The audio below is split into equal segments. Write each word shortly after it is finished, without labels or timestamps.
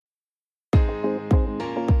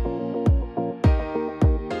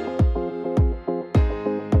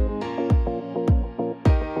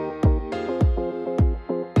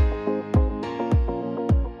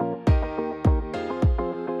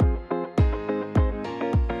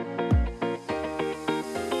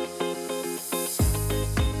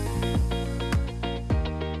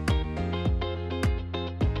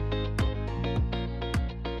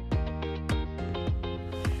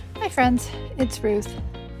friends, it's Ruth.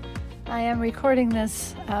 I am recording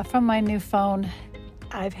this from my new phone.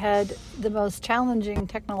 I've had the most challenging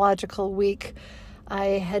technological week. I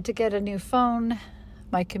had to get a new phone,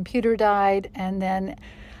 my computer died, and then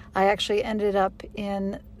I actually ended up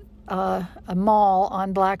in a mall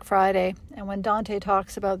on Black Friday. And when Dante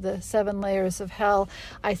talks about the 7 layers of hell,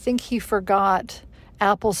 I think he forgot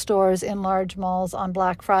Apple stores in large malls on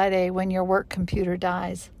Black Friday when your work computer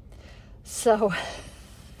dies. So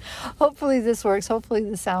hopefully this works. Hopefully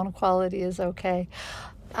the sound quality is okay.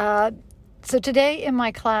 So today in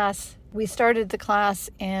my class, we started the class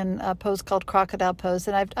in a pose called Crocodile Pose.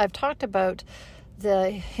 And I've talked about the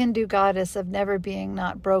Hindu goddess of never being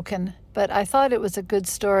not broken. But I thought it was a good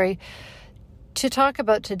story to talk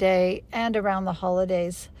about today and around the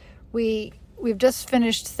holidays. We've just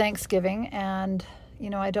finished Thanksgiving, and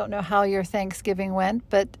I don't know how your Thanksgiving went,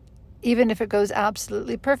 but even if it goes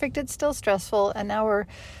absolutely perfect, it's still stressful. And now we're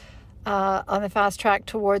on the fast track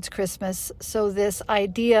towards Christmas. So this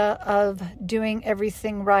idea of doing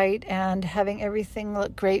everything right and having everything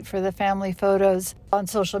look great for the family photos on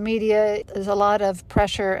social media, there's a lot of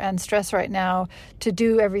pressure and stress right now to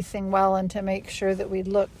do everything well and to make sure that we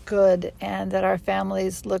look good and that our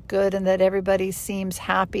families look good and that everybody seems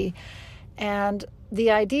happy. And the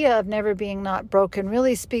idea of never being not broken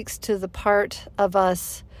really speaks to the part of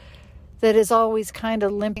us that is always kind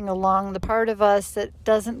of limping along, the part of us that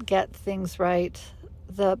doesn't get things right,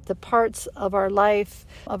 the parts of our life,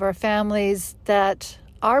 of our families that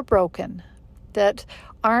are broken, that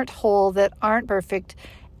aren't whole, that aren't perfect.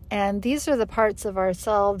 And these are the parts of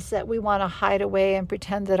ourselves that we want to hide away and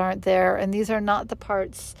pretend that aren't there. And these are not the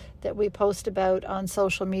parts that we post about on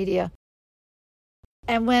social media.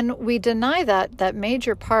 And when we deny that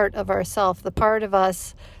major part of ourself, the part of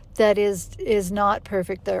us that is not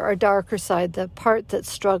perfect, our darker side, the part that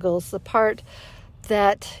struggles, the part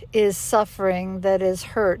that is suffering, that is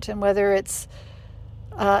hurt, and whether it's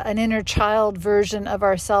an inner child version of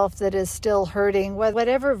ourself that is still hurting,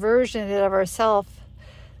 whatever version of ourself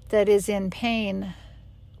that is in pain,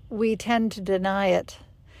 we tend to deny it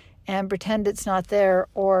and pretend it's not there,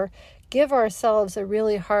 or give ourselves a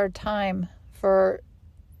really hard time for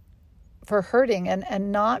hurting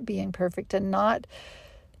and not being perfect and not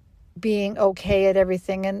being okay at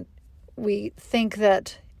everything. And we think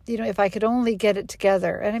that, if I could only get it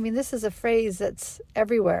together. And I mean, this is a phrase that's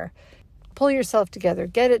everywhere. Pull yourself together,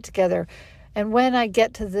 get it together. And when I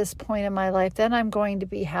get to this point in my life, then I'm going to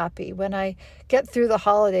be happy. When I get through the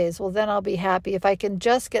holidays, well, then I'll be happy. If I can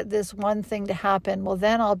just get this one thing to happen, well,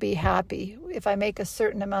 then I'll be happy. If I make a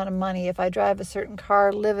certain amount of money, if I drive a certain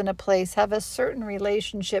car, live in a place, have a certain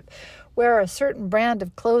relationship, wear a certain brand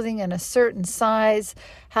of clothing in a certain size,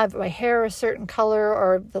 have my hair a certain color,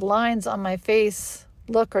 or the lines on my face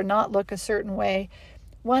look or not look a certain way.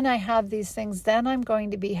 When I have these things, then I'm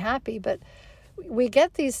going to be happy. But we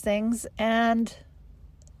get these things and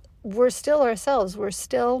we're still ourselves. We're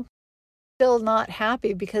still not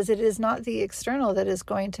happy because it is not the external that is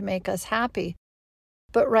going to make us happy.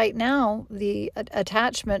 But right now, the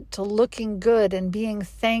attachment to looking good and being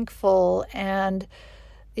thankful and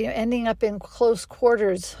ending up in close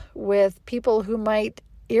quarters with people who might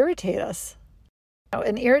irritate us.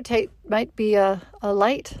 And irritate might be a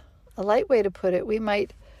light way to put it. We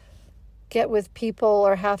might get with people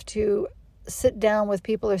or have to sit down with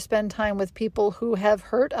people or spend time with people who have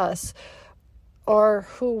hurt us or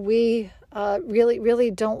who we really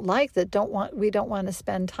don't like, we don't want to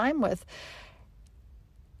spend time with.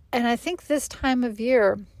 And I think this time of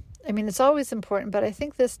year, it's always important, but I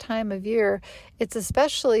think this time of year, it's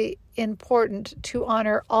especially important to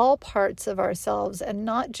honor all parts of ourselves and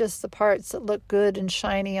not just the parts that look good and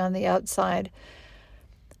shiny on the outside,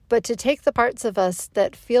 but to take the parts of us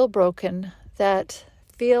that feel broken, that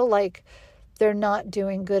feel like they're not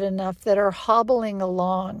doing good enough, that are hobbling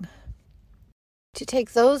along, to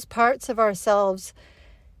take those parts of ourselves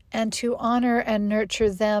and to honor and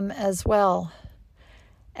nurture them as well.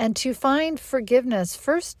 And to find forgiveness,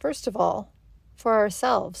 first of all, for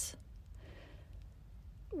ourselves.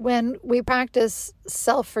 When we practice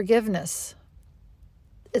self-forgiveness,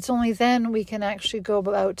 it's only then we can actually go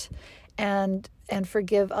about and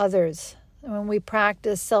forgive others. And when we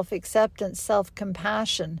practice self-acceptance,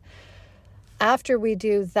 self-compassion, after we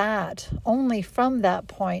do that, only from that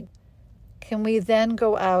point, can we then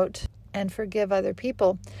go out and forgive other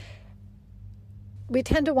people. We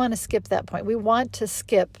tend to want to skip that point. We want to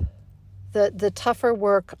skip the tougher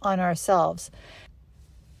work on ourselves.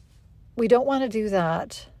 We don't want to do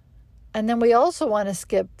that. And then we also want to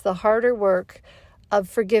skip the harder work of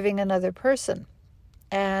forgiving another person.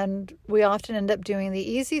 And we often end up doing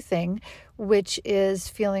the easy thing, which is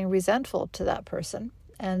feeling resentful to that person.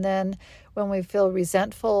 And then when we feel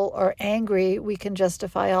resentful or angry, we can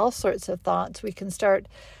justify all sorts of thoughts. We can start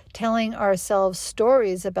telling ourselves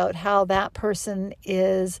stories about how that person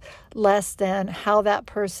is less than, how that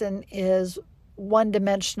person is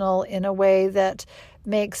one-dimensional in a way that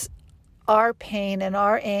makes our pain and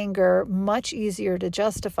our anger much easier to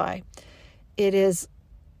justify. It is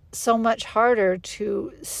so much harder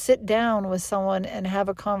to sit down with someone and have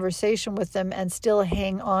a conversation with them and still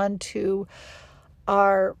hang on to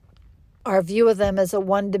our view of them as a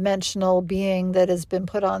one-dimensional being that has been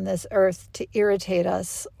put on this earth to irritate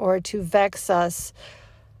us or to vex us.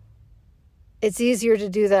 It's easier to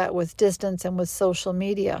do that with distance and with social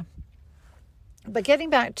media. But getting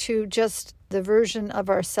back to just the version of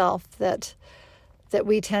ourself that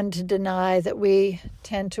we tend to deny, that we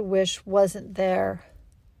tend to wish wasn't there.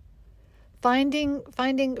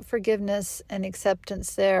 Finding forgiveness and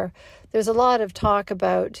acceptance there. There's a lot of talk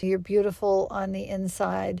about you're beautiful on the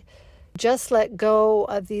inside. Just let go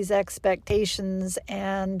of these expectations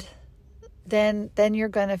and then you're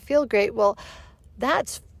going to feel great. Well,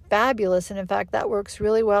 that's fabulous. And in fact, that works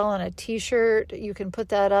really well on a t-shirt. You can put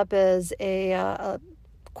that up as a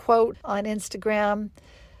quote on Instagram.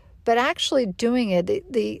 But actually doing it,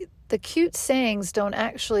 the cute sayings don't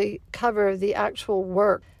actually cover the actual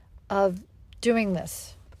work of doing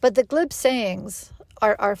this. But the glib sayings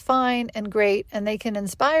are fine and great, and they can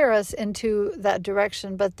inspire us into that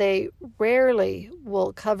direction, but they rarely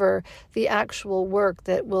will cover the actual work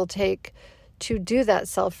that will take to do that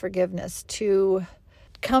self-forgiveness, to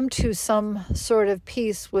come to some sort of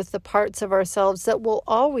peace with the parts of ourselves that will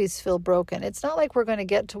always feel broken. It's not like we're going to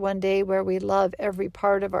get to one day where we love every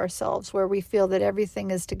part of ourselves, where we feel that everything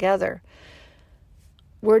is together.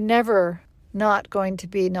 We're never not going to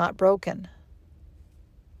be not broken.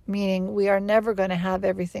 Meaning we are never going to have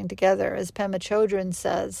everything together. As Pema Chodron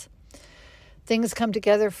says, things come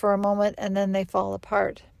together for a moment and then they fall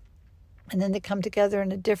apart. And then they come together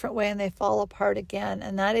in a different way and they fall apart again.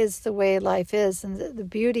 And that is the way life is. And the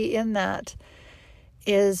beauty in that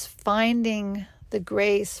is finding the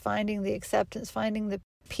grace, finding the acceptance, finding the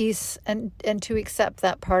peace, and to accept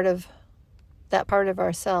that part of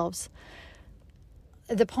ourselves.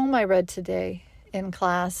 The poem I read today in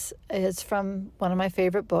class is from one of my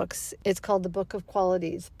favorite books. It's called The Book of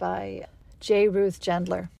Qualities by J. Ruth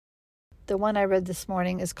Gendler. The one I read this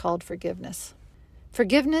morning is called Forgiveness.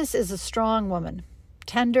 Forgiveness is a strong woman,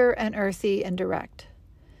 tender and earthy and direct.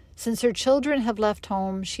 Since her children have left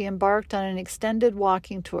home, she embarked on an extended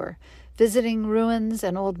walking tour, visiting ruins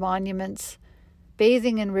and old monuments,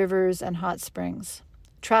 bathing in rivers and hot springs,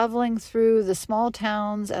 traveling through the small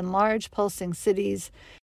towns and large pulsing cities,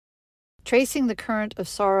 tracing the current of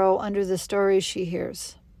sorrow under the stories she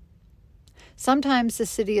hears. Sometimes the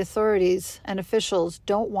city authorities and officials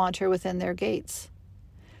don't want her within their gates.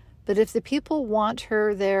 But if the people want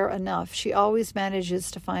her there enough, she always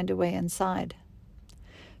manages to find a way inside.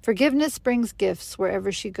 Forgiveness brings gifts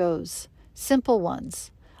wherever she goes, simple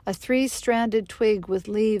ones, a 3-stranded twig with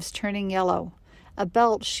leaves turning yellow, a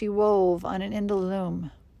belt she wove on an indle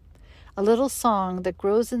loom, a little song that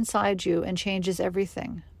grows inside you and changes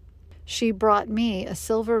everything. She brought me a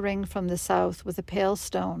silver ring from the south with a pale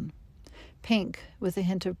stone, pink with a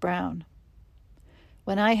hint of brown.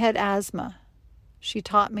 When I had asthma, she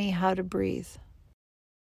taught me how to breathe.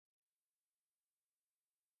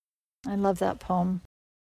 I love that poem.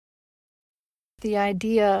 The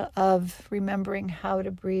idea of remembering how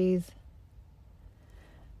to breathe,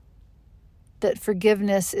 that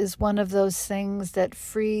forgiveness is one of those things that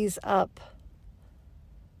frees up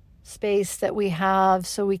space that we have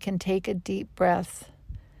so we can take a deep breath.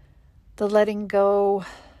 The letting go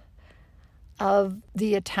of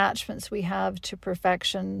the attachments we have to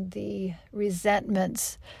perfection, the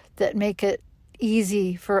resentments that make it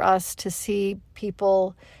easy for us to see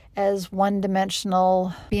people as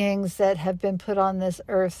one-dimensional beings that have been put on this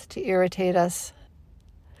earth to irritate us.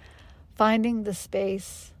 Finding the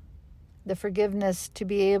space, the forgiveness to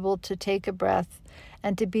be able to take a breath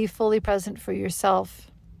and to be fully present for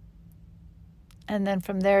yourself. And then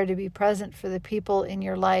from there to be present for the people in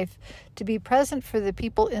your life, to be present for the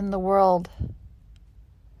people in the world.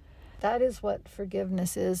 That is what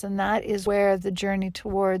forgiveness is, and that is where the journey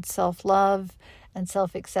towards self-love and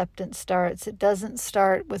self-acceptance starts. It doesn't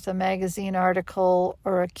start with a magazine article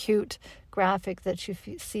or a cute graphic that you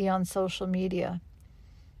see on social media.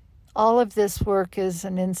 All of this work is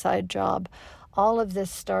an inside job. All of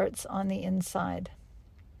this starts on the inside.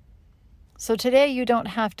 So today you don't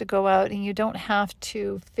have to go out and you don't have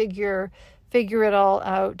to figure it all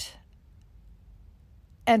out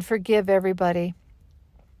and forgive everybody.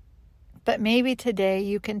 But maybe today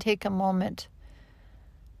you can take a moment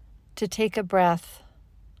to take a breath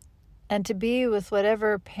and to be with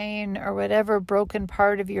whatever pain or whatever broken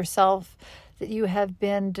part of yourself that you have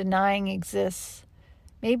been denying exists.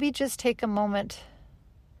 Maybe just take a moment,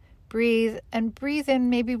 breathe, and breathe in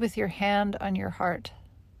maybe with your hand on your heart.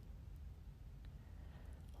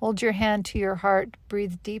 Hold your hand to your heart,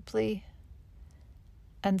 breathe deeply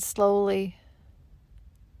and slowly.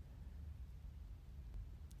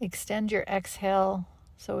 Extend your exhale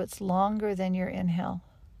so it's longer than your inhale.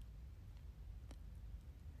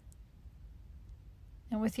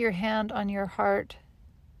 And with your hand on your heart,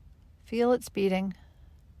 feel its beating.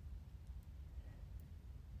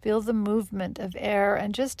 Feel the movement of air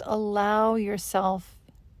and just allow yourself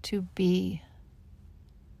to be.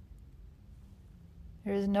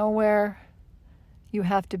 There is nowhere you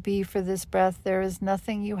have to be for this breath. There is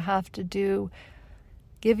nothing you have to do.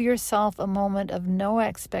 Give yourself a moment of no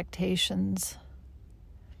expectations.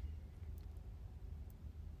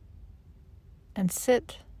 And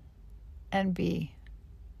sit and be.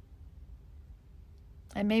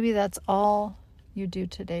 And maybe that's all you do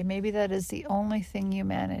today. Maybe that is the only thing you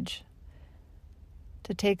manage.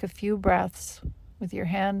 To take a few breaths with your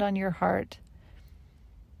hand on your heart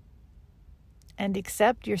and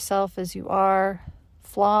accept yourself as you are,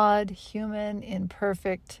 flawed, human,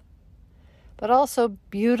 imperfect, but also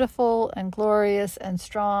beautiful and glorious and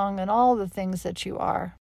strong and all the things that you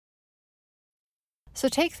are. So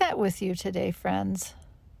take that with you today, friends.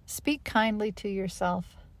 Speak kindly to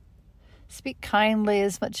yourself. Speak kindly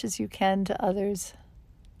as much as you can to others.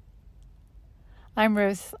 I'm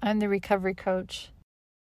Ruth. I'm the recovery coach.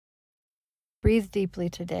 Breathe deeply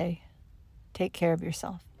today. Take care of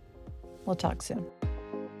yourself. We'll talk soon.